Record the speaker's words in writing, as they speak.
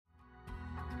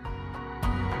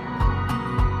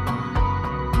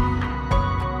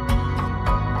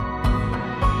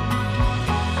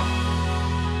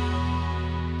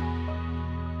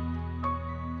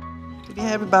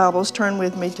have your Bibles, turn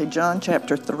with me to John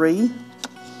chapter 3.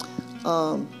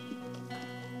 Let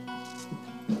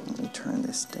me turn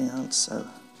this down so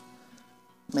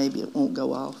maybe it won't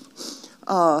go off.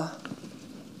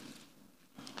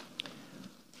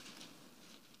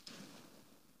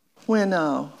 When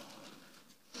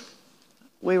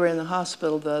we were in the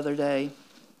hospital the other day,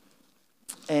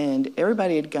 and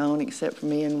everybody had gone except for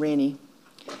me and Rennie,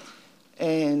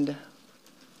 and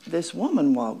this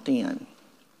woman walked in.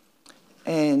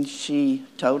 And she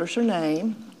told us her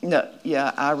name.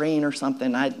 Irene or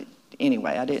something.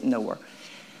 Anyway, I didn't know her.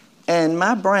 And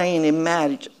my brain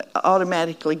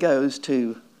automatically goes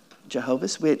to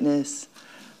Jehovah's Witness,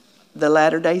 the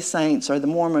Latter-day Saints, or the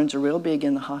Mormons are real big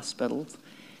in the hospitals.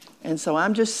 And so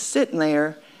I'm just sitting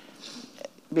there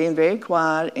being very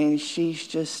quiet, and she's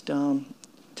just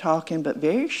talking, but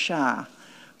very shy,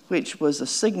 which was a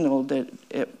signal that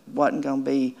it wasn't going to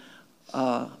be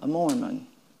a Mormon.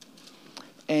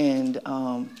 And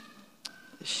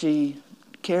she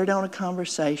carried on a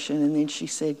conversation, and then she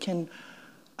said, "Can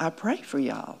I pray for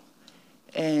y'all?"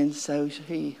 And so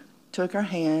he took her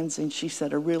hands, and she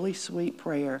said a really sweet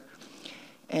prayer.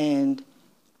 And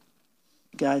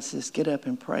God says, "Get up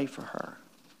and pray for her."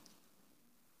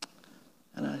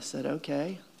 And I said,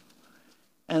 "Okay."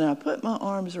 And I put my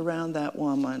arms around that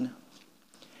woman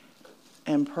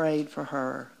and prayed for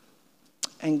her.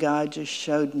 And God just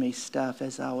showed me stuff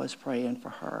as I was praying for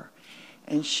her.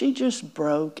 And she just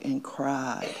broke and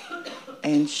cried.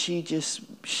 And she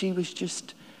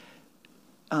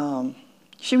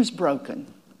was broken.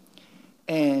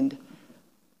 And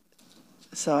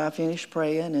so I finished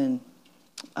praying, and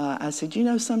I said,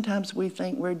 sometimes we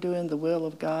think we're doing the will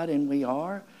of God, and we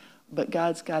are, but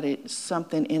God's got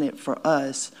something in it for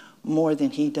us more than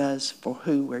he does for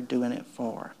who we're doing it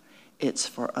for. It's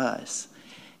for us.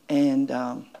 And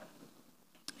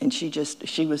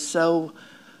she was so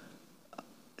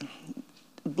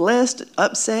blessed,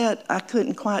 upset, I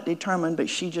couldn't quite determine, but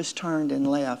she just turned and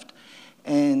left.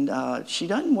 And she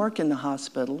doesn't work in the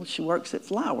hospital. She works at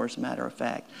Flowers, matter of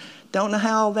fact. Don't know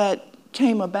how that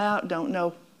came about, don't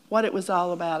know what it was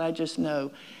all about. I just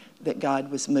know that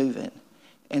God was moving,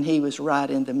 and he was right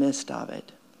in the midst of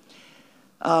it.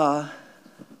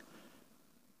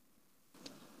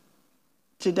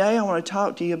 Today I want to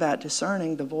talk to you about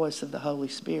discerning the voice of the Holy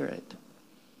Spirit.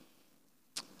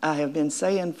 I have been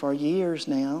saying for years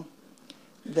now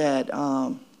that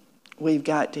we've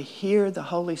got to hear the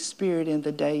Holy Spirit in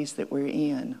the days that we're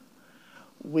in.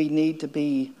 We're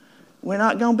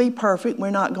not going to be perfect. We're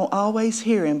not going to always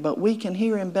hear him, but we can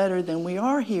hear him better than we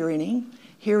are hearing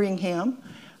him.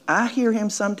 I hear him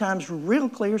sometimes real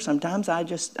clear. Sometimes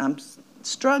I'm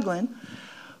struggling,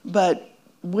 but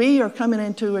we are coming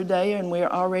into a day, and we're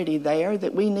already there,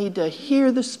 that we need to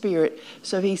hear the Spirit.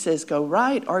 So if he says go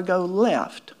right or go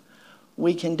left,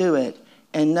 we can do it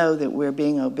and know that we're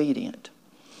being obedient.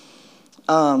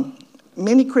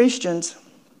 Many Christians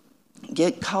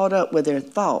get caught up with their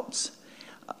thoughts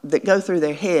that go through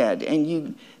their head.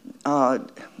 And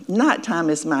nighttime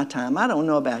is my time. I don't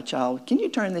know about y'all. Can you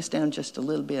turn this down just a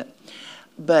little bit?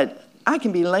 But I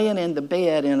can be laying in the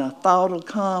bed, and a thought will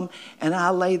come, and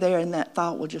I'll lay there, and that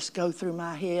thought will just go through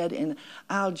my head, and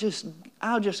I'll just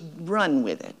run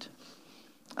with it.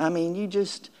 I mean, and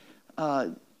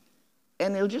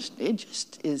it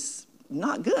just is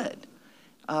not good.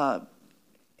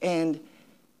 And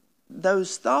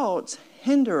those thoughts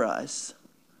hinder us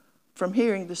from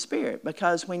hearing the Spirit,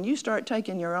 because when you start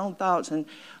taking your own thoughts, and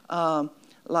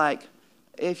like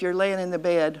if you're laying in the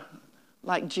bed,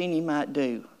 like Jeannie might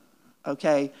do.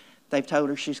 Okay, they've told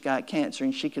her she's got cancer,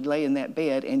 and she could lay in that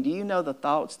bed. And do you know the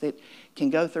thoughts that can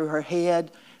go through her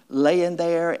head, laying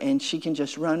there, and she can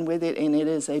just run with it? And it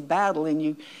is a battle,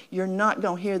 and you're not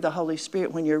going to hear the Holy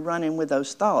Spirit when you're running with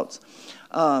those thoughts.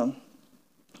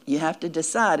 You have to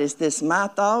decide, is this my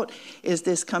thought? Is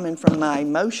this coming from my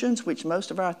emotions, which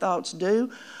most of our thoughts do?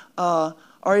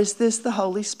 Or is this the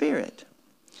Holy Spirit?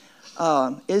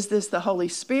 Is this the Holy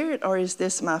Spirit, or is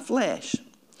this my flesh?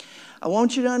 I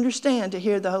want you to understand, to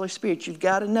hear the Holy Spirit, you've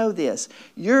got to know this.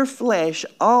 Your flesh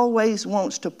always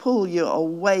wants to pull you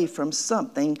away from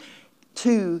something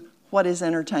to what is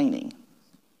entertaining.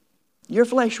 Your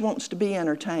flesh wants to be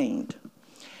entertained.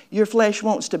 Your flesh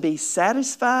wants to be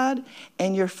satisfied,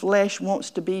 and your flesh wants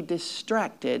to be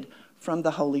distracted from the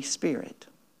Holy Spirit.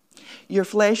 Your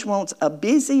flesh wants a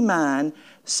busy mind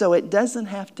so it doesn't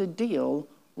have to deal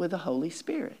with the Holy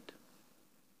Spirit.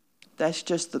 That's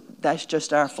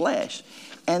just our flesh.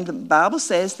 And the Bible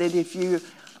says that if your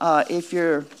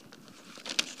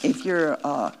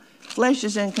flesh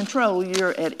is in control,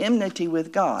 you're at enmity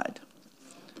with God.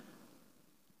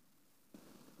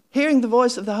 Hearing the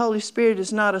voice of the Holy Spirit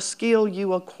is not a skill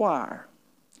you acquire.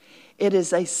 It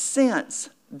is a sense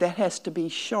that has to be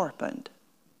sharpened.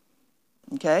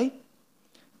 Okay?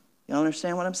 You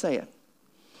understand what I'm saying?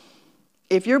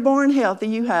 If you're born healthy,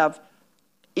 you have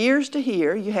ears to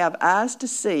hear, you have eyes to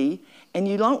see, and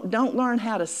you don't learn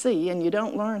how to see and you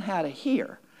don't learn how to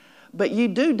hear. But you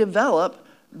do develop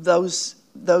those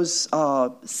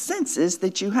senses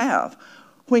that you have.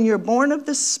 When you're born of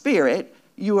the Spirit,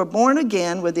 you are born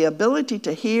again with the ability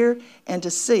to hear and to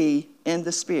see in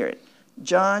the Spirit.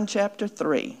 John chapter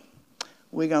 3.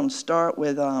 We're going to start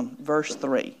with verse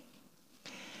 3.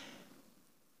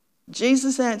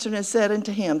 Jesus answered and said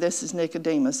unto him, this is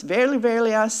Nicodemus, Verily,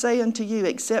 verily, I say unto you,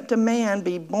 except a man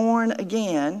be born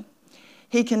again,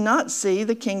 he cannot see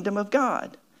the kingdom of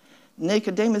God.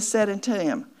 Nicodemus said unto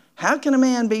him, How can a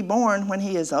man be born when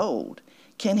he is old?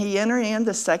 Can he enter in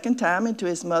the second time into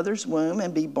his mother's womb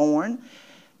and be born?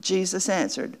 Jesus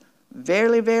answered,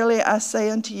 Verily, verily, I say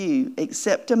unto you,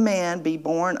 except a man be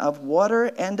born of water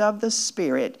and of the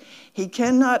Spirit, he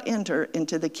cannot enter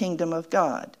into the kingdom of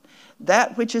God.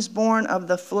 That which is born of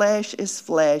the flesh is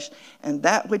flesh, and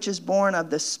that which is born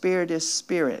of the Spirit is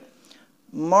spirit.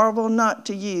 Marvel not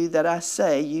to you that I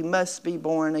say you must be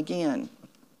born again.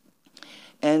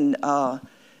 And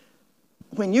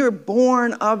when you're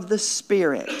born of the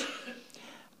Spirit,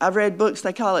 I've read books,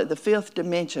 they call it the fifth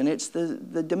dimension. It's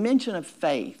the dimension of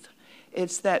faith.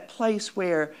 It's that place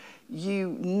where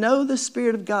you know the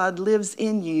Spirit of God lives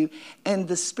in you, and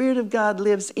the Spirit of God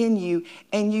lives in you,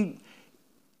 and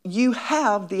you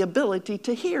have the ability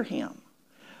to hear Him.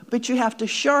 But you have to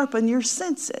sharpen your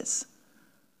senses.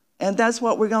 And that's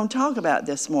what we're going to talk about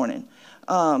this morning.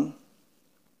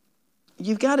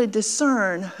 You've got to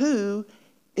discern who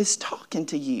is talking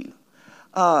to you.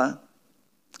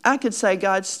 I could say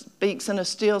God speaks in a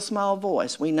still small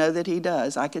voice. We know that He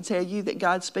does. I could tell you that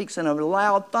God speaks in a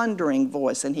loud thundering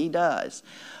voice, and He does.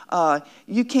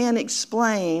 You can't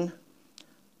explain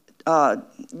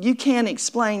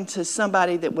to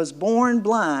somebody that was born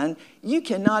blind, you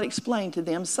cannot explain to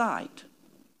them sight.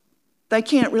 They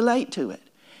can't relate to it.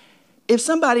 If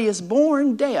somebody is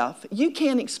born deaf, you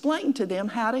can't explain to them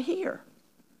how to hear.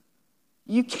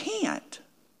 You can't.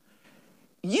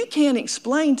 You can't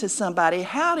explain to somebody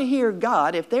how to hear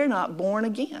God if they're not born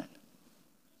again.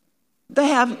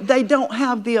 They don't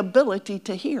have the ability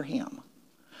to hear Him.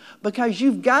 Because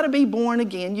you've got to be born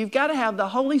again. You've got to have the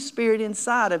Holy Spirit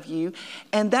inside of you.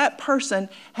 And that person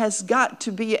has got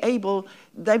to be able,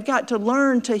 they've got to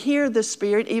learn to hear the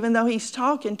Spirit even though He's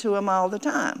talking to them all the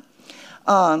time.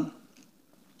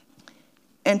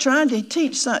 And trying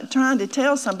to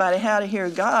tell somebody how to hear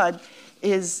God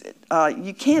is,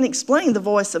 you can't explain the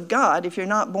voice of God if you're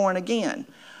not born again.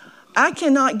 I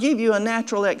cannot give you a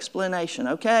natural explanation,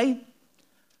 okay?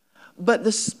 But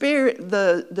the Spirit,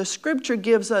 the Scripture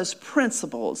gives us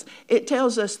principles. It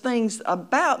tells us things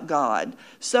about God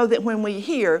so that when we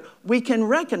hear, we can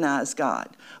recognize God.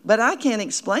 But I can't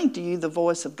explain to you the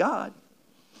voice of God.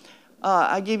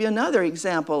 I'll give you another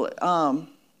example.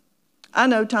 I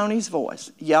know Tony's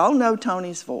voice. Y'all know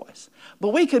Tony's voice. But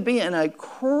we could be in a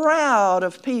crowd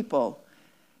of people,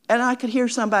 and I could hear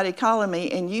somebody calling me,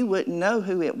 and you wouldn't know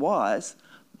who it was,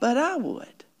 but I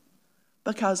would,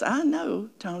 because I know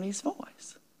Tony's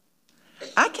voice.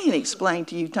 I can't explain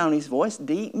to you Tony's voice.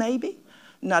 Deep, maybe.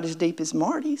 Not as deep as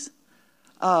Marty's.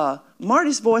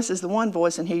 Marty's voice is the one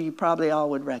voice in here you probably all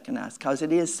would recognize, because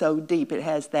it is so deep. It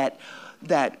has that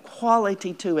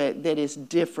quality to it that is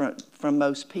different from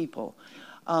most people.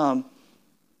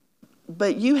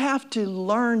 But you have to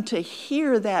learn to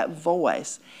hear that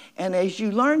voice. And as you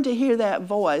learn to hear that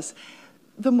voice,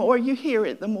 the more you hear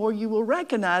it, the more you will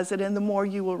recognize it, and the more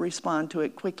you will respond to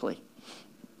it quickly.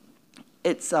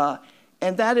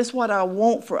 And that is what I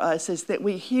want for us, is that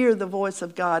we hear the voice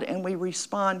of God and we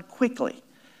respond quickly.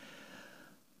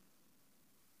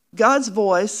 God's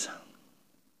voice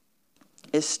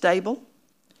is stable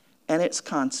and it's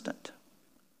constant.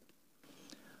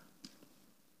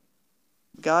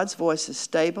 God's voice is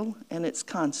stable and it's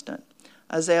constant.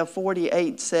 Isaiah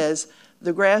 48 says,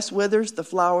 The grass withers, the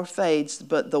flower fades,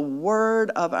 but the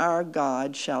word of our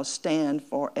God shall stand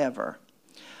forever.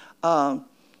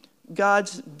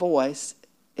 God's voice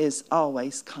is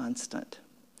always constant.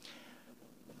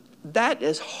 That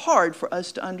is hard for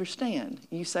us to understand.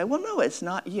 You say, well, no, it's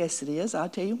not. Yes, it is. I'll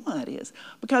tell you why it is.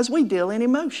 Because we deal in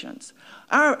emotions.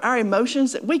 Our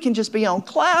emotions, we can just be on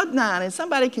cloud nine, and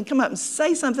somebody can come up and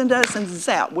say something to us, and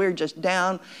zap, we're just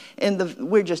down in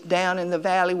the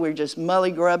valley. We're just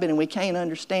mully grubbing, and we can't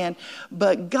understand.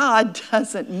 But God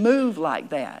doesn't move like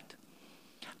that.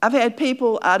 I've had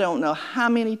people, I don't know how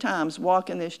many times, walk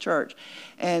in this church,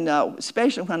 and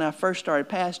especially when I first started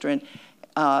pastoring,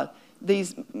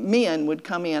 these men would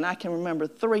come in. I can remember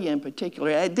 3 in particular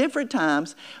at different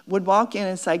times would walk in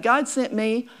and say, God sent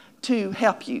me to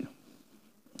help you.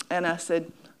 And I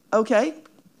said, okay,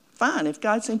 fine. If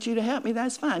God sent you to help me,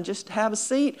 that's fine. Just have a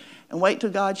seat and wait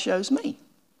till God shows me.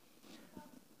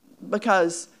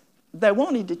 Because they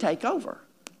wanted to take over.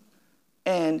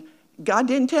 And God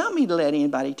didn't tell me to let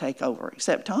anybody take over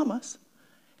except Thomas.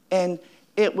 And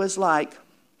it was like,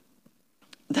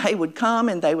 they would come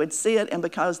and they would sit, and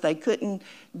because they couldn't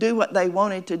do what they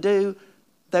wanted to do,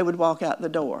 they would walk out the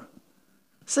door.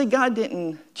 See, God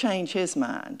didn't change his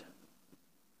mind.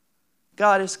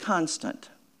 God is constant.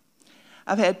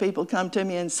 I've had people come to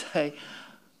me and say,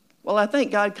 well, I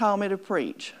think God called me to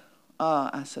preach.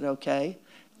 I said, okay.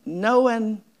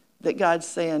 Knowing that God's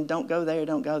saying, don't go there,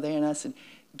 don't go there. And I said,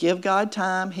 give God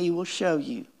time, he will show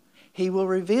you. He will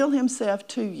reveal himself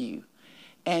to you.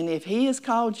 And if he has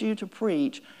called you to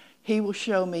preach, he will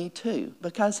show me too,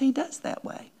 because he does that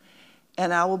way.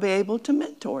 And I will be able to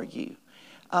mentor you.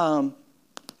 The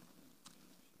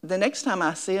next time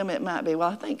I see him, it might be, well,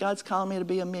 I think God's calling me to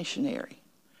be a missionary.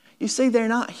 You see, they're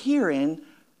not hearing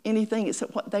anything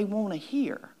except what they want to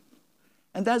hear.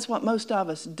 And that's what most of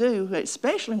us do,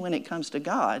 especially when it comes to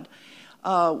God.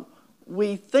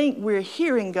 We think we're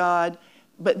hearing God,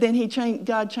 but then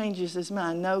God changes his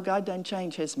mind. No, God doesn't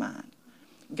change his mind.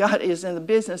 God is in the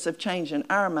business of changing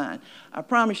our mind. I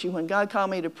promise you, when God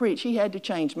called me to preach, he had to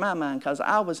change my mind, because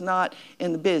I was not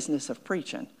in the business of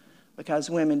preaching, because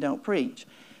women don't preach.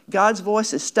 God's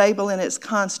voice is stable and it's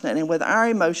constant, and with our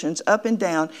emotions up and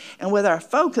down, and with our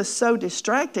focus so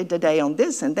distracted today on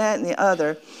this and that and the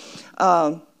other,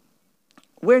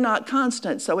 we're not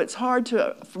constant. So it's hard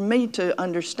for me to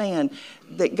understand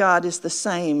that God is the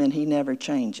same and he never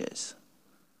changes.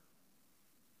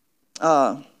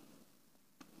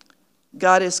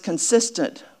 God is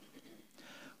consistent.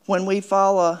 When we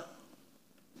follow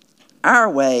our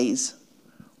ways,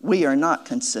 we are not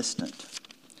consistent.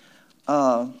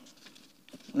 Let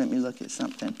me look at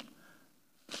something.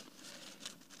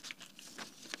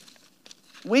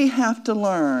 We have to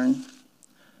learn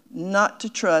not to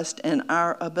trust in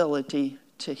our ability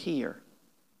to hear.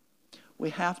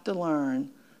 We have to learn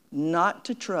not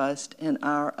to trust in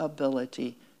our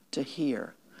ability to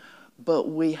hear. But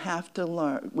we have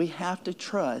to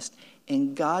trust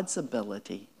in God's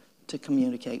ability to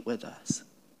communicate with us.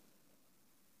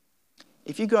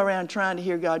 If you go around trying to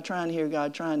hear God, trying to hear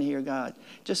God, trying to hear God,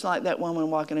 just like that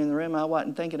woman walking in the room, I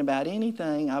wasn't thinking about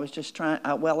anything. I was just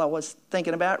I was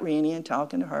thinking about Rennie and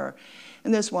talking to her.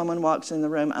 And this woman walks in the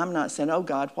room. I'm not saying, oh,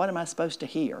 God, what am I supposed to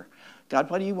hear? God,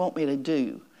 what do you want me to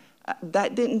do?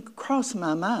 That didn't cross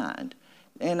my mind.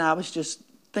 And I was just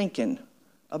thinking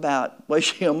about, was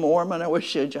she a Mormon or was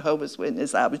she a Jehovah's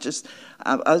Witness? I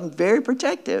was very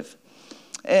protective.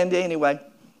 And anyway,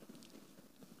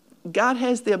 God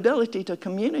has the ability to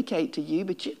communicate to you,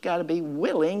 but you've got to be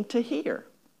willing to hear.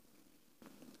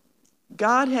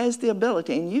 God has the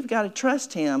ability, and you've got to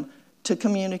trust him to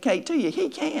communicate to you. He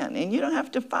can, and you don't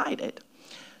have to fight it.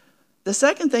 The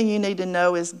second thing you need to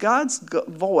know is God's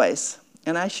voice,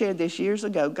 and I shared this years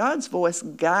ago, God's voice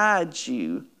guides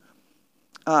you.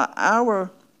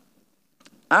 Our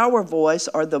voice,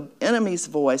 or the enemy's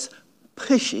voice,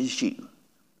 pushes you.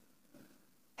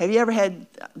 Have you ever had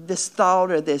this thought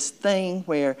or this thing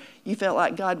where you felt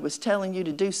like God was telling you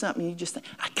to do something, you just think,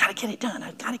 I got to get it done,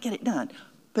 I've got to get it done.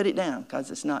 Put it down,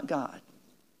 because it's not God.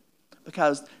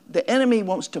 Because the enemy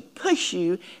wants to push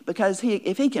you, because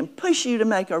if he can push you to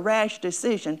make a rash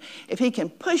decision, if he can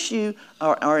push you,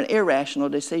 or an irrational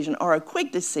decision, or a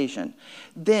quick decision,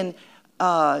 then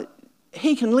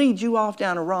he can lead you off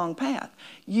down a wrong path.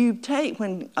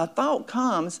 When a thought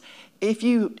comes, if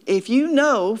you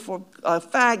know for a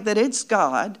fact that it's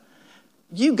God,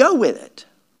 you go with it.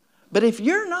 But if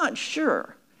you're not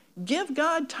sure, give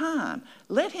God time.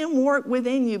 Let him work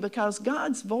within you, because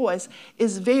God's voice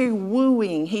is very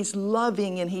wooing. He's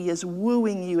loving, and he is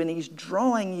wooing you, and he's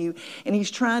drawing you, and he's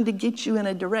trying to get you in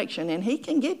a direction, and he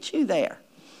can get you there.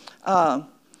 Let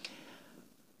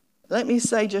me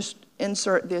say, just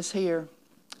insert this here,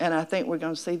 and I think we're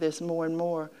going to see this more and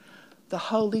more. The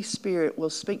Holy Spirit will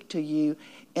speak to you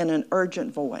in an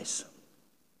urgent voice.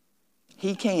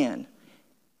 He can.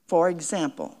 For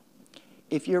example,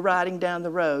 if you're riding down the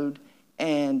road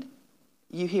and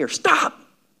you hear stop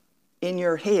in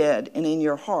your head and in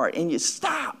your heart, and you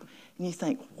stop and you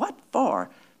think, what for?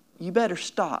 You better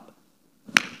stop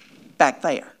back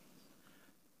there,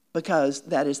 because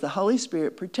that is the Holy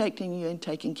Spirit protecting you and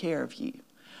taking care of you.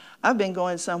 I've been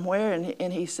going somewhere,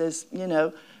 and he says,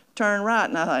 turn right.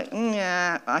 And I'm like,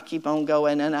 yeah, I keep on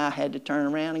going. And I had to turn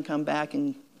around and come back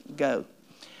and go.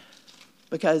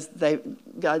 Because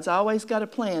God's always got a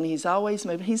plan. He's always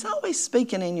moving. He's always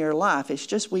speaking in your life. It's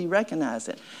just we recognize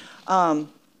it.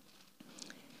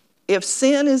 If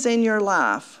sin is in your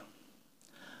life,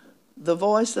 the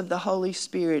voice of the Holy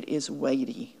Spirit is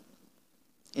weighty.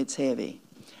 It's heavy.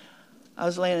 I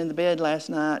was laying in the bed last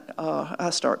night. I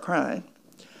start crying.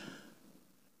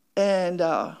 And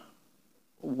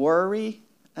worry,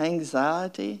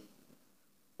 anxiety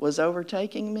was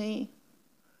overtaking me.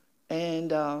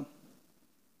 And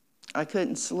I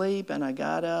couldn't sleep, and I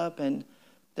got up, and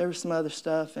there was some other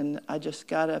stuff, and I just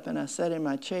got up and I sat in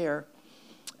my chair,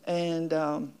 and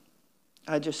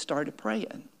I just started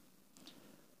praying.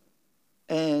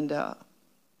 And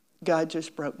God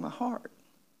just broke my heart.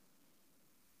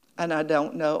 And I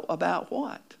don't know about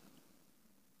what.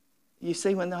 You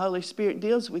see, when the Holy Spirit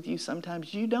deals with you,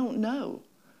 sometimes you don't know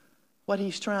what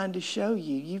he's trying to show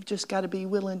you. You've just got to be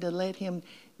willing to let him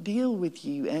deal with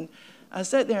you. And I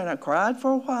sat there and I cried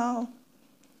for a while.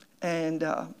 And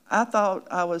I thought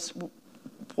I was,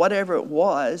 whatever it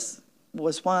was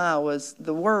why I was,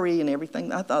 the worry and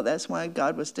everything. I thought that's why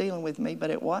God was dealing with me,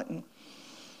 but it wasn't.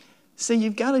 So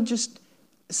you've got to just,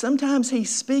 sometimes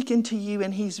he's speaking to you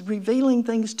and he's revealing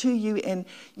things to you and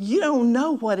you don't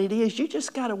know what it is. You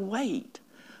just got to wait.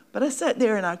 But I sat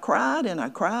there and I cried and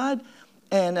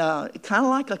kind of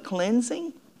like a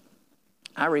cleansing.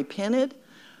 I repented.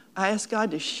 I asked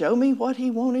God to show me what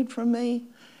he wanted from me,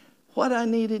 what I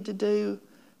needed to do.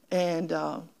 And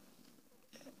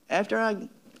after I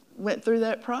went through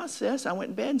that process, I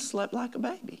went to bed and slept like a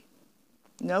baby.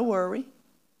 No worry,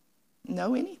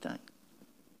 no anything.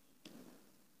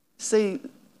 See,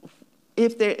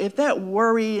 if that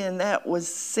worry and that was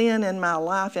sin in my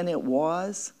life, and it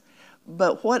was,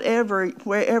 but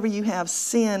wherever you have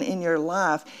sin in your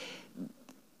life,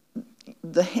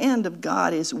 the hand of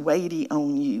God is weighty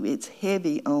on you. It's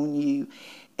heavy on you,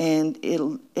 and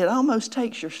it almost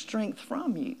takes your strength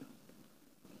from you.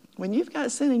 When you've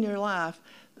got sin in your life,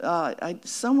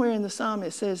 somewhere in the Psalm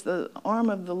it says, the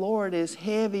arm of the Lord is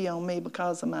heavy on me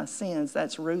because of my sins.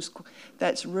 That's Ruth.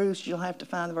 You'll have to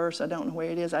find the verse. I don't know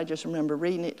where it is. I just remember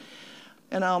reading it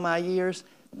in all my years,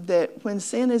 that when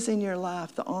sin is in your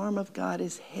life, the arm of God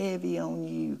is heavy on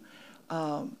you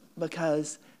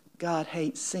because God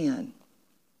hates sin.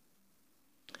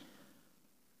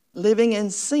 Living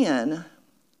in sin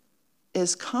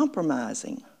is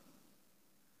compromising.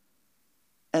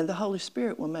 And the Holy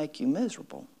Spirit will make you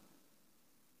miserable.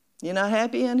 You're not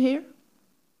happy in here?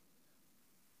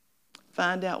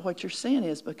 Find out what your sin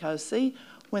is, because see,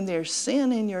 when there's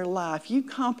sin in your life, you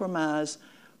compromise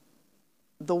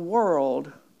the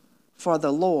world for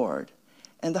the Lord.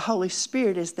 And the Holy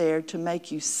Spirit is there to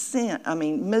make you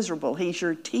miserable. He's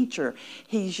your teacher.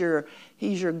 He's your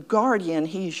guardian.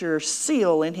 He's your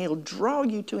seal, and he'll draw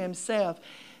you to himself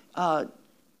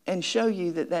and show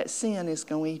you that sin is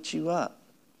going to eat you up.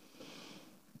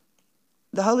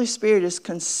 The Holy Spirit is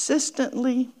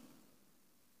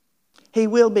he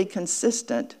will be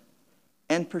consistent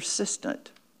and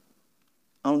persistent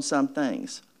on some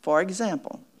things. For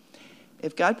example,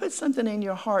 if God puts something in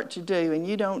your heart to do and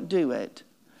you don't do it,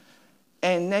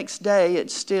 and next day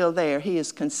it's still there, he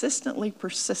is consistently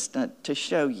persistent to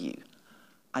show you.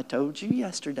 I told you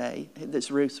yesterday,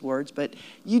 that's Ruth's words, but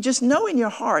you just know in your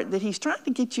heart that he's trying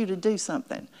to get you to do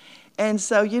something. And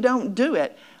so you don't do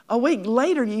it. A week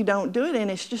later, you don't do it,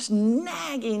 and it's just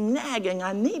nagging.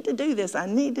 I need to do this. I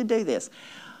need to do this.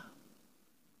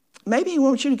 Maybe he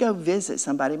wants you to go visit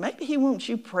somebody. Maybe he wants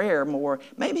you prayer more.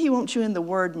 Maybe he wants you in the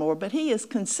Word more. But he is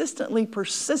consistently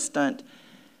persistent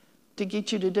to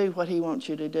get you to do what he wants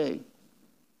you to do.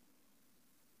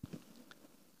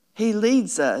 He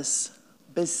leads us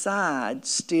beside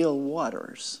still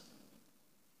waters.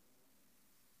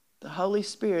 The Holy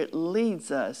Spirit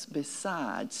leads us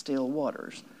beside still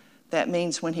waters. That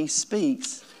means when he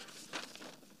speaks,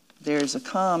 there's a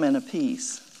calm and a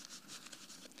peace.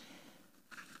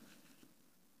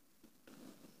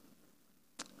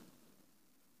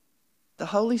 The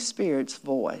Holy Spirit's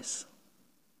voice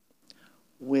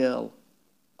will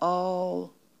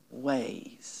always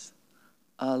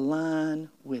align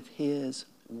with his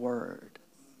word.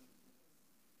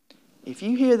 If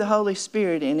you hear the Holy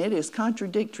Spirit and it is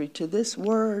contradictory to this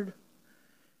word,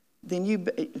 then you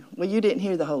didn't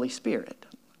hear the Holy Spirit.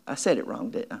 I said it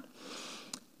wrong, didn't I?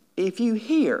 If you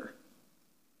hear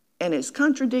and it's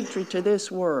contradictory to this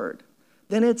word,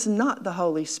 then it's not the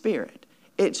Holy Spirit.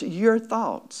 It's your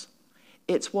thoughts.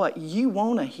 It's what you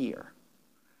want to hear.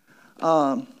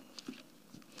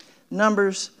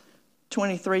 Numbers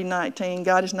 23:19,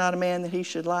 God is not a man that he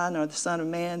should lie, nor the son of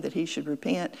man that he should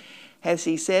repent. Has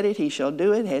he said it, he shall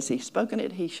do it. Has he spoken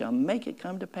it, he shall make it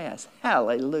come to pass.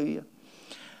 Hallelujah.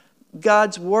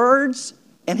 God's words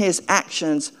and his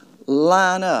actions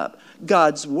line up.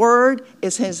 God's word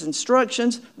is his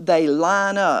instructions. They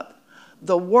line up.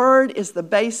 The word is the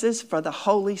basis for the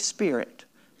Holy Spirit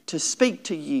to speak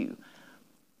to you.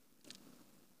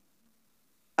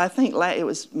 I think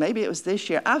maybe it was this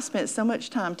year. I've spent so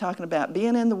much time talking about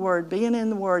being in the Word,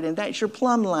 and that's your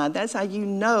plumb line. That's how you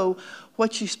know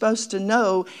what you're supposed to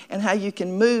know and how you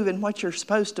can move and what you're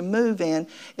supposed to move in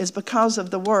is because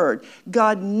of the Word.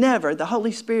 God never, the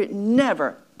Holy Spirit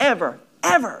never, ever,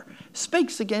 ever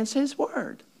speaks against his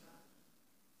Word.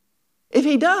 If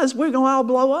he does, we're going to all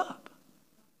blow up.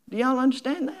 Do y'all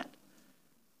understand that?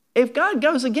 If God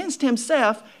goes against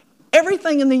himself,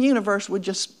 everything in the universe would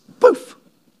just poof.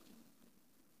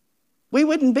 We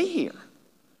wouldn't be here.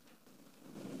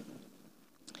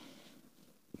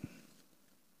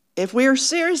 If we are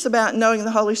serious about knowing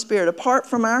the Holy Spirit apart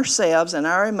from ourselves and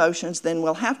our emotions, then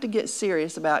we'll have to get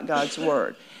serious about God's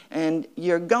Word. And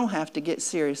you're going to have to get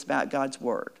serious about God's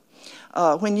Word.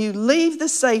 When you leave the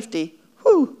safety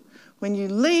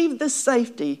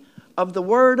of the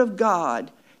Word of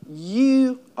God,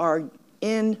 you are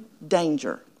in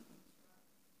danger.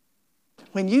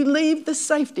 When you leave the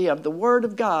safety of the Word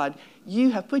of God,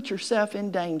 you have put yourself in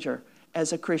danger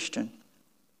as a Christian.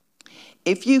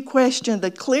 If you question the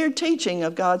clear teaching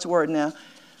of God's Word, now,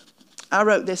 I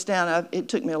wrote this down. It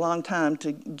took me a long time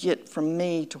to get from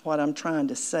me to what I'm trying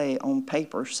to say on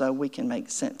paper so we can make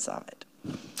sense of it.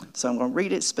 So I'm going to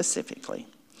read it specifically.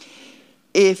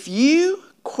 If you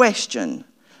question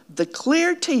the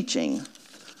clear teaching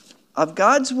of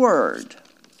God's Word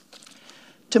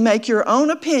to make your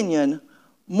own opinion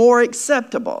more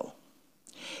acceptable,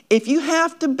 if you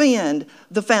have to bend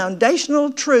the foundational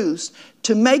truths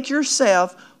to make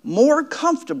yourself more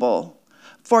comfortable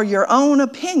for your own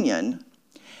opinion,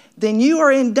 then you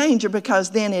are in danger,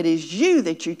 because then it is you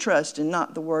that you trust and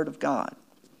not the Word of God.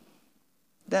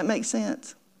 That makes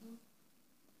sense?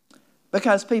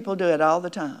 Because people do it all the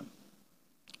time.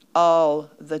 All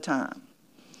the time.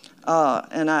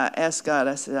 And I asked God,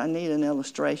 I said, I need an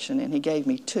illustration, and he gave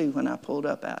me two when I pulled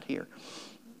up out here.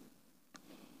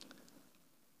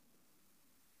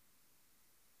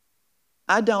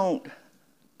 I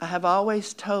have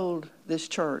always told this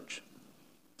church,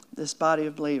 this body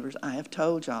of believers, I have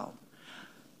told y'all,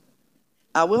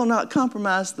 I will not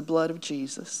compromise the blood of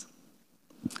Jesus.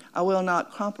 I will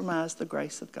not compromise the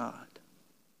grace of God.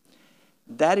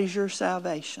 That is your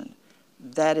salvation.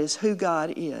 That is who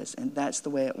God is, and that's the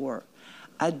way it works.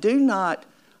 I do not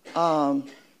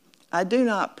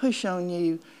push on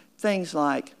you things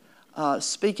like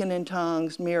speaking in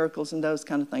tongues, miracles, and those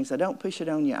kind of things. I don't push it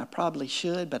on you. I probably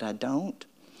should, but I don't.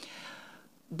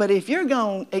 But if you're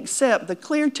going to accept the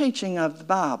clear teaching of the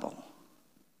Bible,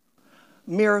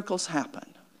 miracles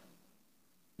happen.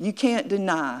 You can't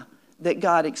deny that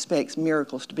God expects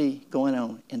miracles to be going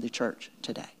on in the church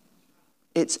today.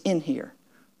 It's in here.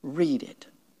 Read it.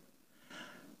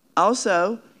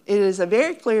 Also, it is a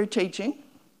very clear teaching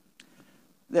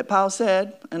that Paul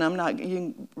said, and you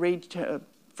can read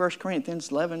 1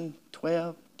 Corinthians 11,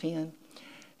 12, 10.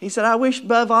 He said, I wish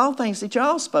above all things that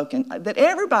y'all that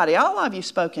everybody, all of you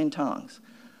spoke in tongues.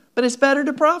 But it's better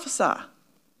to prophesy.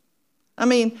 I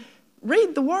mean,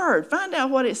 read the Word. Find out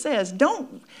what it says.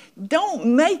 Don't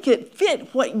make it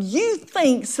fit what you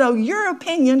think so your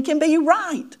opinion can be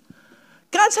right.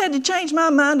 God's had to change my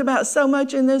mind about so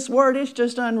much in this Word, it's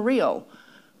just unreal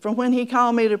from when he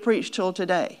called me to preach till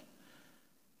today.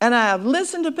 And I have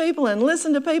listened to people, and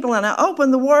I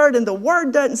open the Word, and the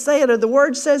Word doesn't say it, or the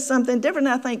Word says something different,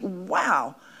 and I think,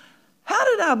 wow, how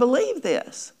did I believe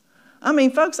this? I mean,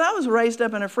 folks, I was raised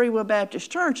up in a Free Will Baptist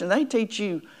church, and they teach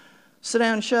you sit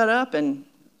down, shut up, and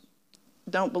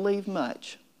don't believe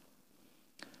much.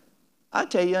 I'll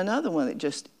tell you another one that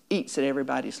just eats at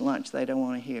everybody's lunch. They don't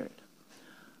want to hear it.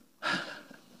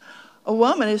 A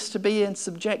woman is to be in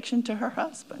subjection to her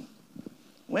husband.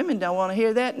 Women don't want to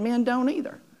hear that, and men don't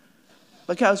either.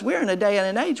 Because we're in a day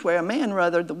and an age where a man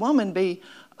rather the woman be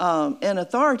in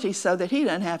authority so that he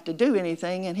doesn't have to do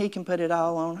anything, and he can put it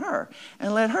all on her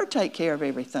and let her take care of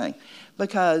everything,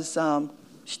 because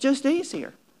it's just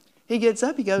easier. He gets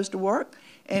up, he goes to work,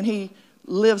 and he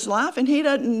lives life, and he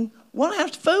doesn't want to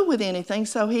have to fool with anything,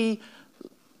 so he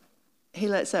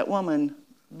lets that woman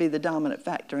be the dominant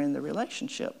factor in the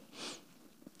relationship.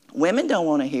 Women don't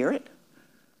want to hear it,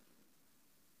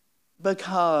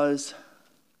 because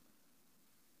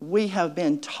we have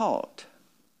been taught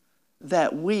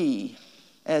that we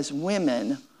as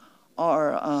women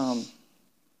are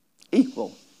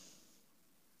equal.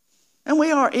 And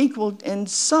we are equal in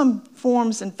some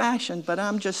forms and fashion, but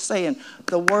I'm just saying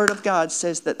the Word of God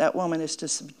says that that woman is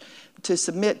to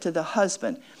submit to the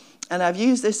husband. And I've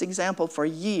used this example for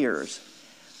years.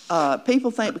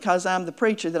 People think because I'm the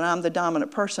preacher that I'm the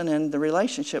dominant person in the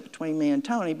relationship between me and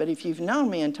Tony, but if you've known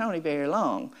me and Tony very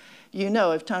long, you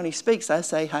know if Tony speaks, I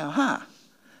say, how high.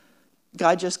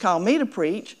 God just called me to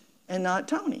preach and not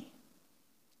Tony.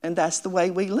 And that's the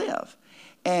way we live.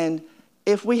 And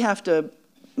if we have to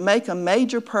make a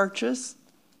major purchase,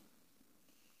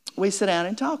 we sit down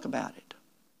and talk about it.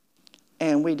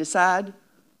 And we decide,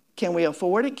 can we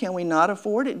afford it? Can we not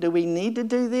afford it? Do we need to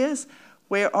do this?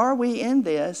 Where are we in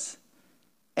this?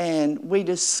 And we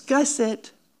discuss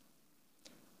it.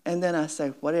 And then I say,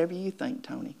 whatever you think,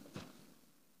 Tony.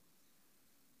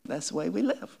 That's the way we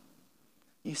live.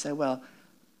 You say, well,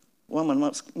 woman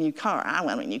wants a new car. I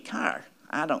want a new car.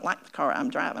 I don't like the car I'm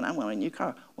driving. I want a new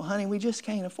car. Well, honey, we just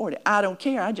can't afford it. I don't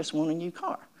care. I just want a new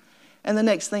car. And the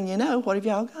next thing you know, what have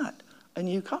y'all got? A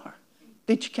new car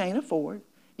that you can't afford,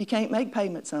 you can't make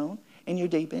payments on, and you're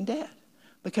deep in debt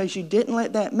because you didn't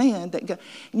let that man that go.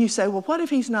 And you say, well, what if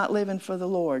he's not living for the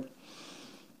Lord?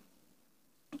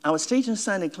 I was teaching a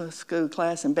Sunday school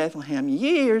class in Bethlehem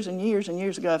years and years and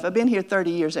years ago. If I've been here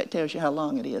 30 years, that tells you how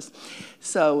long it is.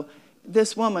 So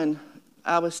this woman,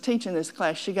 I was teaching this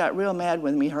class, she got real mad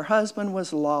with me. Her husband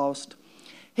was lost.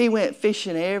 He went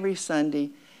fishing every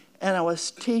Sunday, and I was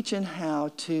teaching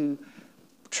how to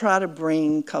try to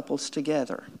bring couples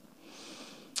together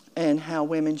and how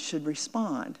women should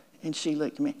respond. And she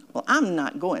looked at me, well, I'm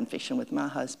not going fishing with my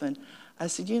husband. I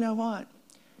said, you know what?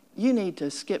 You need to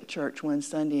skip church one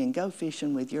Sunday and go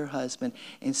fishing with your husband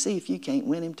and see if you can't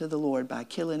win him to the Lord by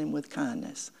killing him with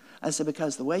kindness. I said,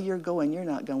 because the way you're going, you're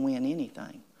not going to win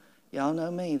anything. Y'all know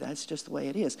me. That's just the way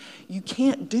it is. You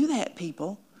can't do that,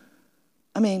 people.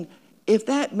 I mean, if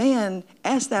that man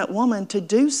asked that woman to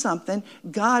do something,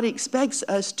 God expects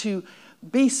us to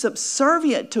be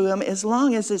subservient to him as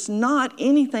long as it's not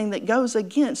anything that goes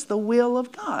against the will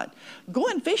of God.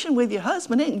 Going fishing with your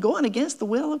husband ain't going against the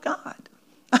will of God.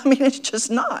 I mean, it's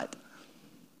just not.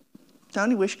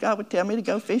 Tony wish God would tell me to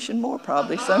go fishing more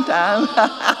probably sometime.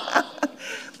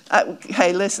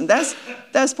 Hey, listen,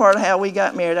 that's part of how we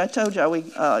got married. I told y'all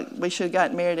we should have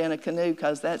gotten married in a canoe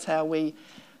because that's how we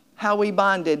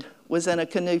bonded, was in a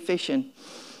canoe fishing.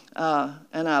 And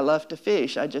I love to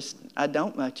fish. I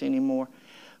don't much anymore.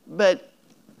 But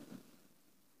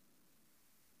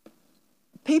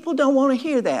people don't want to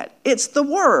hear that. It's the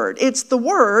Word. It's the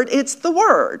Word. It's the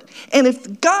Word. And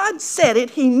if God said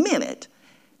it, He meant it.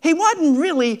 He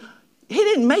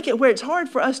didn't make it where it's hard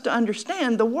for us to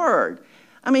understand the Word.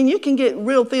 I mean, you can get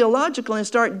real theological and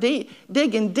start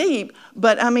digging deep,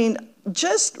 but I mean,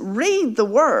 just read the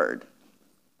Word.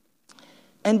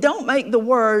 And don't make the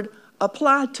Word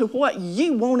apply to what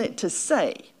you want it to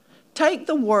say. Take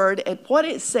the Word at what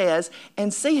it says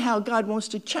and see how God wants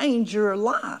to change your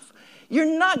life.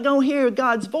 You're not going to hear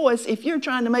God's voice if you're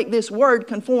trying to make this Word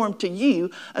conform to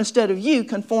you instead of you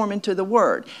conforming to the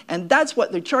Word. And that's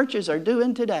what the churches are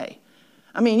doing today.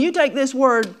 I mean, you take this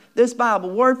Word, this Bible,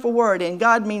 word for word, and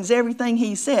God means everything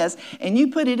He says, and you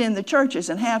put it in the churches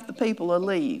and half the people will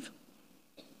leave.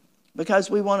 Because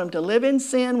we want them to live in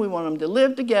sin, we want them to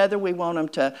live together, we want them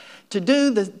to do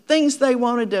the things they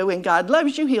want to do, and God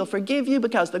loves you, He'll forgive you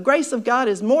because the grace of God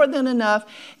is more than enough,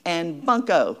 and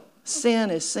bunko. Sin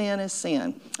is sin is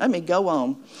sin. Let me go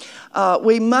on.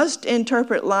 We must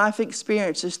interpret life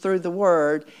experiences through the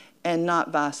Word and not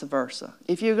vice versa.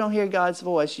 If you're going to hear God's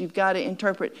voice, you've got to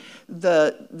interpret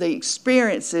the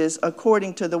experiences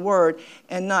according to the Word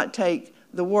and not take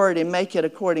the Word and make it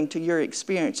according to your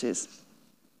experiences.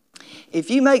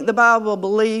 If you make the Bible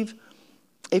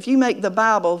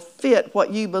fit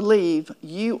what you believe,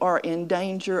 you are in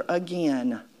danger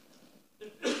again.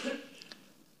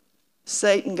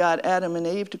 Satan got Adam and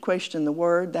Eve to question the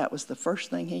Word. That was the first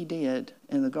thing he did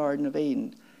in the Garden of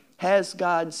Eden. Has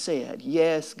God said?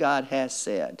 Yes, God has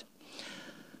said.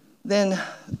 Then,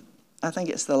 I think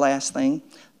it's the last thing.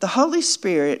 The Holy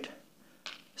Spirit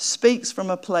speaks from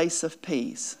a place of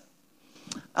peace.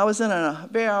 I was in a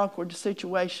very awkward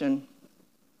situation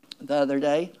the other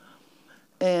day,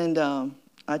 and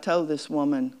I told this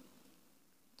woman,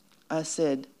 I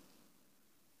said,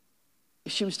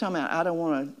 she was talking about, I don't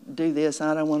want to do this,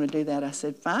 I don't want to do that. I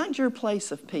said, find your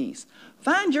place of peace.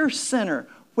 Find your center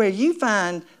where you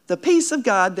find the peace of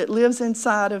God that lives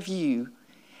inside of you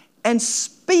and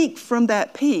speak from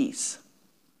that peace.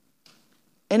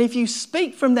 And if you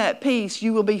speak from that peace,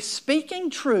 you will be speaking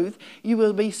truth, you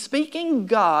will be speaking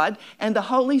God, and the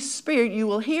Holy Spirit, you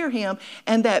will hear Him,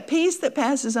 and that peace that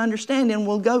passes understanding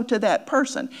will go to that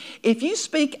person. If you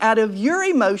speak out of your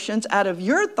emotions, out of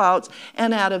your thoughts,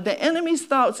 and out of the enemy's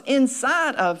thoughts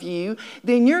inside of you,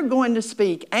 then you're going to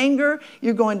speak anger,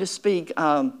 you're going to speak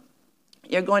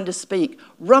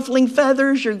ruffling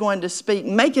feathers, you're going to speak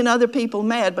making other people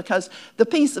mad, because the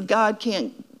peace of God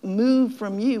can't move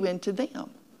from you into them.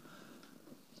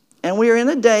 And we're in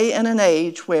a day and an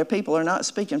age where people are not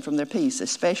speaking from their peace,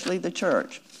 especially the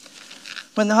church.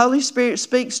 When the Holy Spirit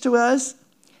speaks to us,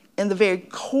 in the very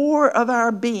core of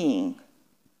our being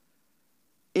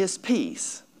is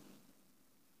peace.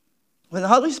 When the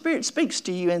Holy Spirit speaks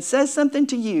to you and says something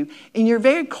to you, in your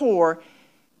very core,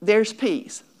 there's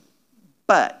peace.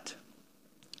 But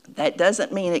that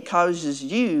doesn't mean it causes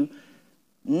you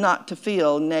not to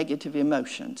feel negative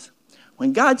emotions.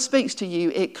 When God speaks to you,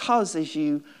 it causes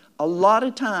you a lot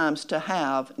of times to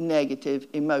have negative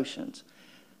emotions.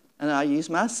 And I'll use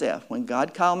myself. When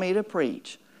God called me to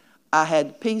preach, I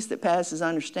had peace that passes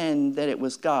understanding that it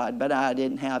was God, but I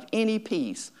didn't have any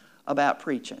peace about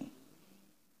preaching.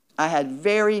 I had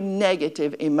very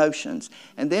negative emotions.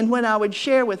 And then when I would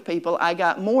share with people, I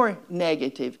got more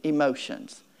negative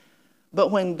emotions.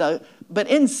 But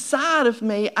inside of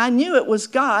me, I knew it was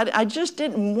God. I just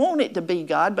didn't want it to be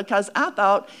God, because I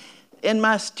thought in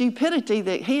my stupidity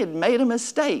that He had made a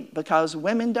mistake, because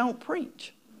women don't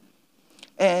preach.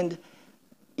 And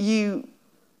you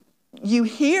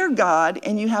hear God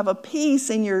and you have a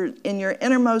peace in your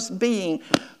innermost being,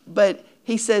 but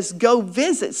He says, go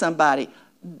visit somebody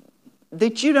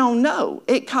that you don't know.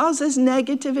 It causes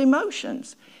negative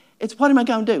emotions. It's, what am I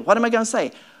going to do? What am I going to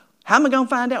say? How am I going to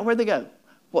find out where they go?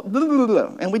 What, blah, blah, blah,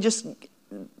 blah.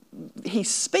 And He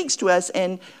speaks to us,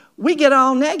 and we get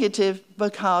all negative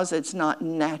because it's not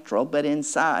natural, but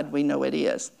inside we know it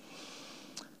is.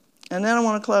 And then I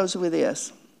want to close with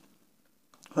this.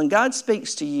 When God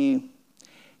speaks to you,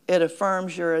 it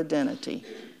affirms your identity.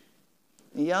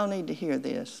 Y'all need to hear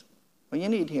this. Well, you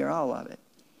need to hear all of it.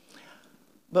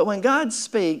 But when God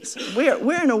speaks,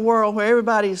 we're in a world where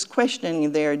everybody's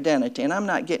questioning their identity, and I'm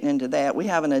not getting into that. We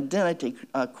have an identity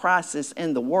crisis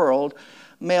in the world,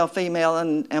 male, female,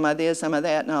 and am I this, am I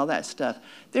that, and all that stuff.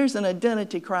 There's an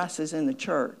identity crisis in the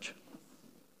church.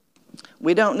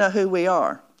 We don't know who we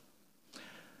are.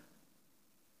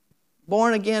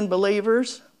 Born-again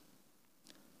believers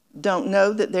don't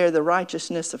know that they're the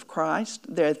righteousness of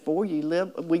Christ. Therefore, we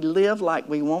live like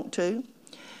we want to.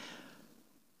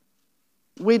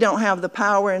 We don't have the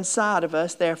power inside of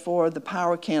us. Therefore, the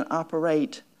power can't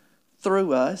operate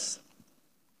through us.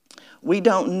 We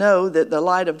don't know that the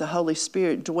light of the Holy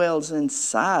Spirit dwells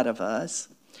inside of us.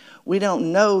 We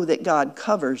don't know that God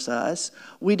covers us.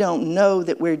 We don't know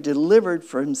that we're delivered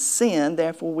from sin.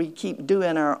 Therefore, we keep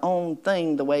doing our own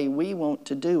thing the way we want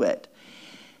to do it.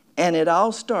 And it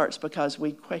all starts because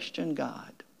we question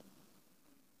God.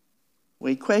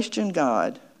 We question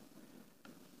God.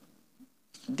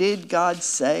 Did God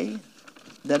say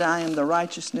that I am the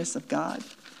righteousness of God?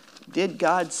 Did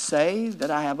God say that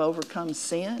I have overcome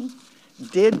sin?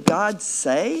 Did God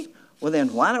say, well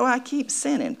then why do I keep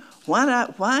sinning? Why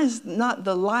is not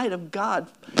the light of God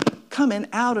coming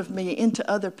out of me into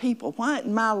other people? Why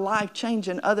isn't my life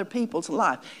changing other people's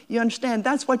life? You understand,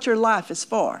 that's what your life is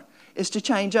for, is to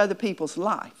change other people's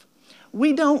life.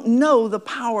 We don't know the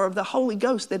power of the Holy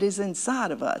Ghost that is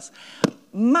inside of us.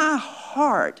 My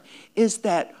heart is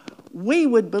that we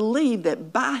would believe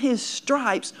that by His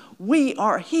stripes we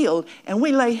are healed, and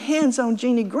we lay hands on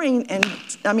Jeannie Dameron,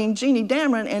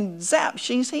 and zap,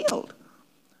 she's healed.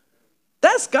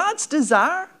 That's God's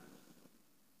desire.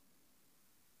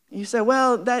 You say,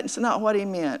 well, that's not what He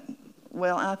meant.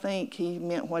 Well, I think He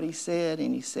meant what He said,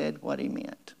 and He said what He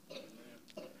meant.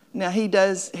 Now, He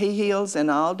heals in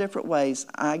all different ways.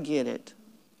 I get it.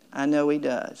 I know He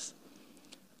does.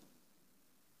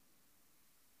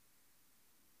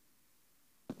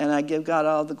 And I give God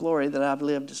all the glory that I've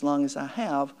lived as long as I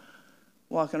have,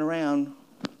 walking around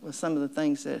with some of the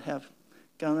things that have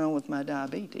gone on with my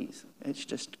diabetes. It's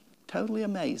just totally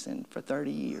amazing for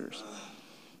 30 years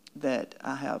that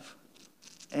I have.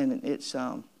 And it's,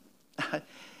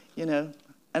 you know,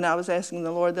 and I was asking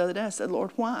the Lord the other day, I said,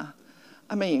 Lord, why?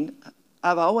 I mean,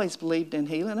 I've always believed in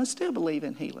healing. I still believe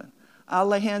in healing. I'll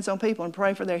lay hands on people and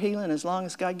pray for their healing as long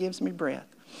as God gives me breath.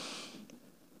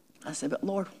 I said, but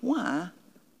Lord, why?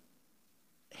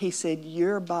 He said,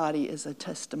 your body is a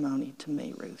testimony to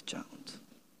me, Ruth Jones.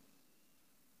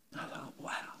 I thought,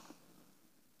 wow,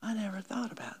 I never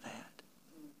thought about that.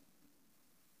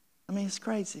 I mean, it's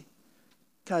crazy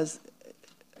because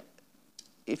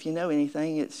if you know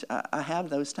anything, I have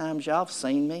those times. Y'all have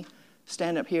seen me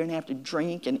stand up here and have to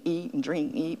drink and eat and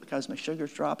drink and eat because my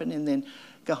sugar's dropping, and then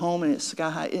go home and it's sky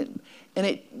high. And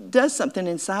it does something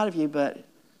inside of you, but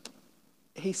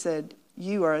he said,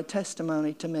 you are a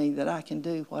testimony to me that I can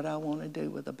do what I want to do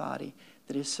with a body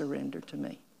that is surrendered to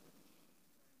me.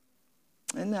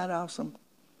 Isn't that awesome?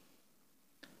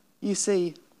 You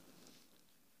see,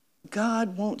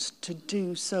 God wants to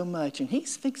do so much, and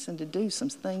he's fixing to do some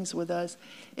things with us.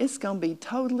 It's going to be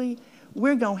totally,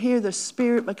 we're going to hear the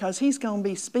Spirit because he's going to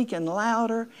be speaking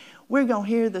louder. We're going to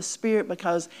hear the Spirit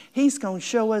because he's going to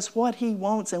show us what he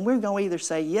wants, and we're going to either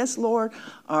say, yes, Lord,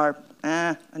 or,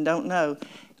 I don't know.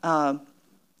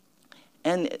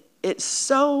 And it's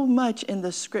so much in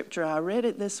the scripture. I read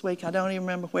it this week. I don't even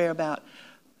remember where, about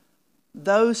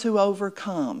those who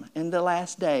overcome in the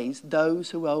last days, those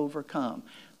who overcome.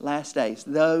 Last days,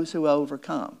 those who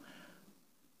overcome.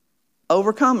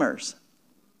 Overcomers,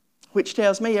 which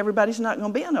tells me everybody's not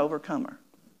going to be an overcomer.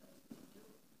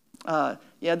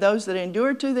 Those that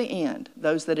endure to the end.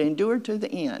 Those that endure to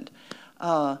the end.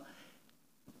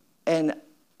 And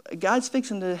God's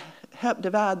fixing to help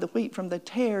divide the wheat from the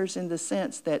tares, in the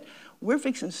sense that we're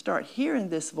fixing to start hearing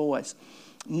this voice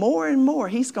more and more.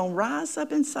 He's going to rise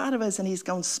up inside of us, and he's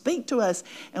going to speak to us,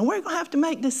 and we're going to have to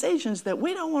make decisions that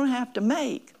we don't want to have to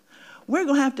make. We're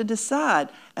going to have to decide,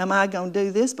 am I going to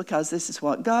do this because this is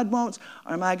what God wants,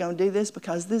 or am I going to do this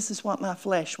because this is what my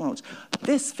flesh wants?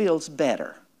 This feels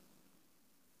better.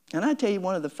 And I tell you,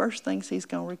 one of the first things he's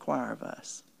going to require of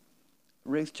us,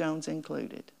 Ruth Jones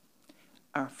included,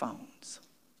 our phones.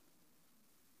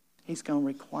 He's going to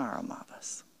require them of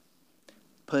us.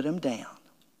 Put them down.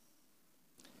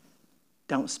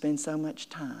 Don't spend so much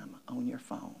time on your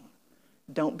phone.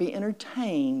 Don't be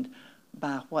entertained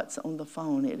by what's on the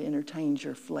phone. It entertains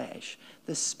your flesh.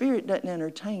 The Spirit doesn't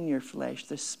entertain your flesh.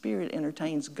 The Spirit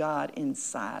entertains God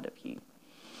inside of you.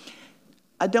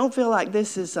 I don't feel like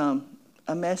this is a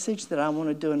message that I want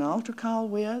to do an altar call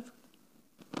with.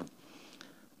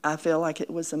 I feel like it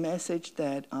was a message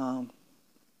that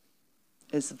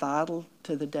is vital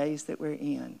to the days that we're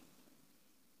in.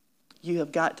 You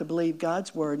have got to believe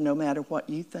God's word no matter what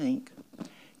you think.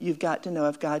 You've got to know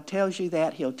if God tells you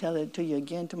that, he'll tell it to you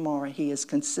again tomorrow. He is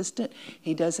consistent.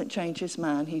 He doesn't change his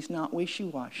mind. He's not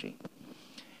wishy-washy.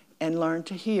 And learn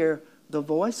to hear the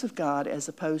voice of God as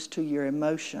opposed to your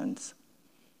emotions.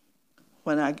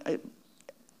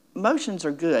 Emotions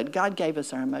are good. God gave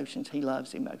us our emotions. He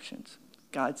loves emotions.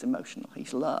 God's emotional.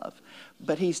 He's love.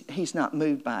 But he's not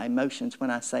moved by emotions.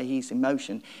 When I say he's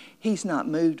emotion, he's not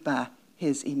moved by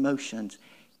his emotions.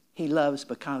 He loves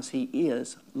because he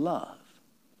is love.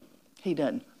 He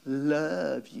doesn't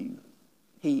love you.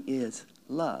 He is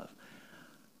love.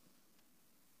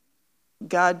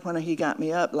 God, when he got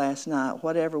me up last night,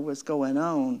 whatever was going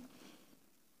on,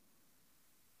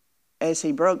 as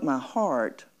he broke my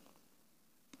heart,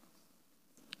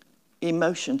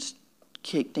 emotions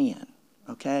kicked in,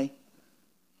 okay?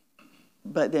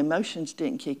 But the emotions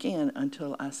didn't kick in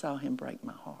until I saw him break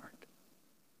my heart.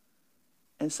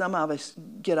 And some of us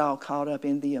get all caught up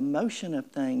in the emotion of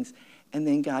things, and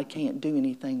then God can't do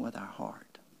anything with our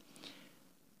heart.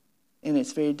 And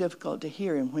it's very difficult to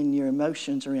hear him when your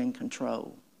emotions are in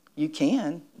control. You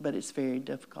can, but it's very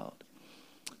difficult.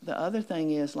 The other thing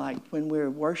is, like when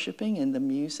we're worshiping in the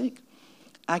music,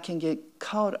 I can get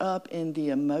caught up in the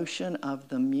emotion of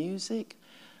the music.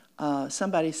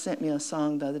 Somebody sent me a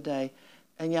song the other day,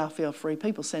 and y'all feel free.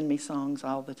 People send me songs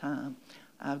all the time.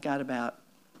 I've got about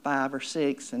 5 or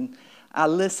 6, and I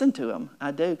listen to them.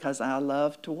 I do, because I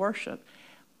love to worship.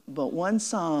 But one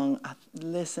song, I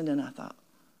listened and I thought,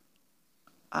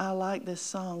 I like this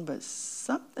song, but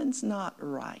something's not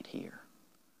right here.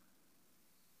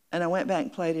 And I went back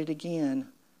and played it again,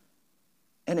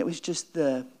 and it was just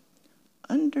the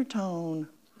undertone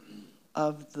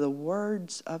of the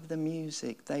words of the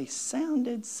music. They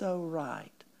sounded so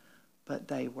right, but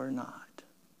they were not.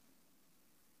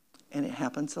 And it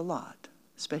happens a lot,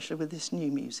 especially with this new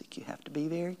music. You have to be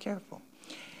very careful.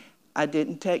 I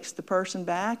didn't text the person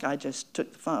back. I just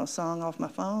took the song off my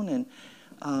phone, and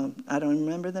I don't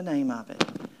remember the name of it.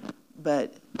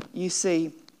 But you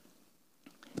see,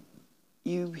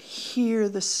 you hear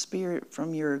the Spirit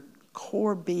from your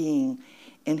core being,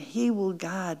 and he will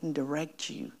guide and direct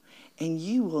you, and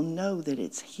you will know that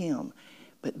it's him.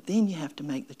 But then you have to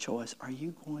make the choice. Are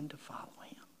you going to follow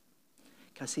him?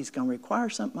 Because he's going to require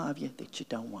something of you that you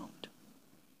don't want.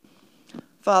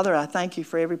 Father, I thank you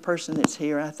for every person that's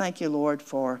here. I thank you, Lord,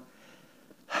 for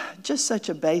just such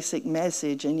a basic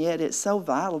message, and yet it's so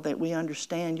vital that we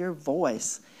understand your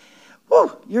voice.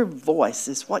 Whew, your voice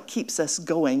is what keeps us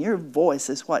going. Your voice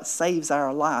is what saves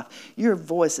our life. Your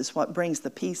voice is what brings the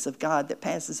peace of God that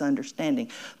passes understanding.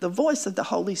 The voice of the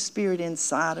Holy Spirit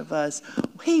inside of us,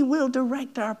 He will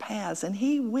direct our paths, and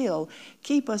He will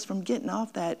keep us from getting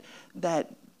off that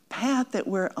path that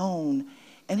we're on.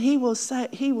 And He will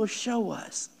show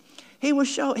us. He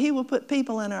will put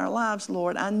people in our lives,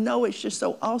 Lord. I know it's just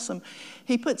so awesome.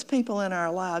 He puts people in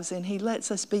our lives, and He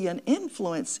lets us be an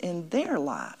influence in their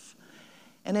life.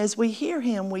 And as we hear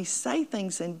Him, we say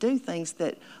things and do things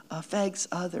that affects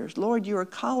others. Lord, you are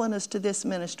calling us to this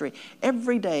ministry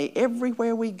every day,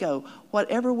 everywhere we go,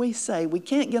 whatever we say. We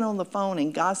can't get on the phone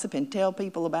and gossip and tell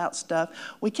people about stuff.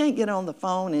 We can't get on the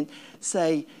phone and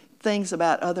say things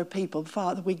about other people.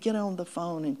 Father, we get on the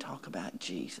phone and talk about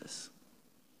Jesus.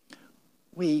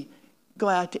 We go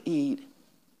out to eat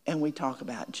and we talk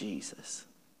about Jesus.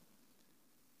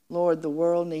 Lord, the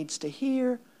world needs to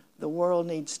hear. The world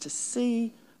needs to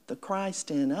see the Christ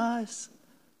in us.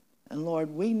 And Lord,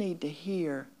 we need to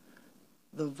hear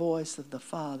the voice of the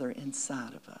Father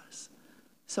inside of us.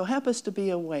 So help us to be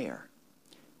aware.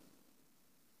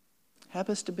 Help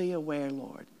us to be aware,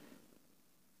 Lord.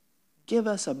 Give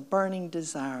us a burning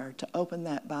desire to open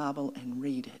that Bible and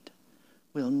read it.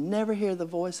 We'll never hear the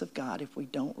voice of God if we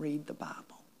don't read the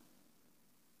Bible.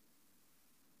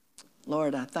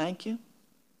 Lord, I thank you.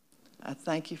 I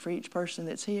thank you for each person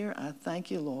that's here. I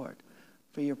thank you, Lord,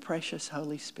 for your precious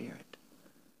Holy Spirit.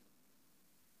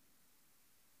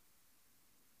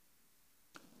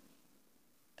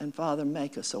 And Father,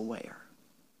 make us aware.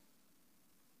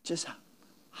 Just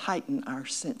heighten our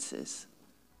senses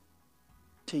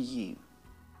to you.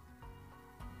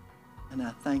 And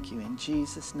I thank you in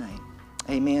Jesus' name.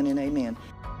 Amen and amen.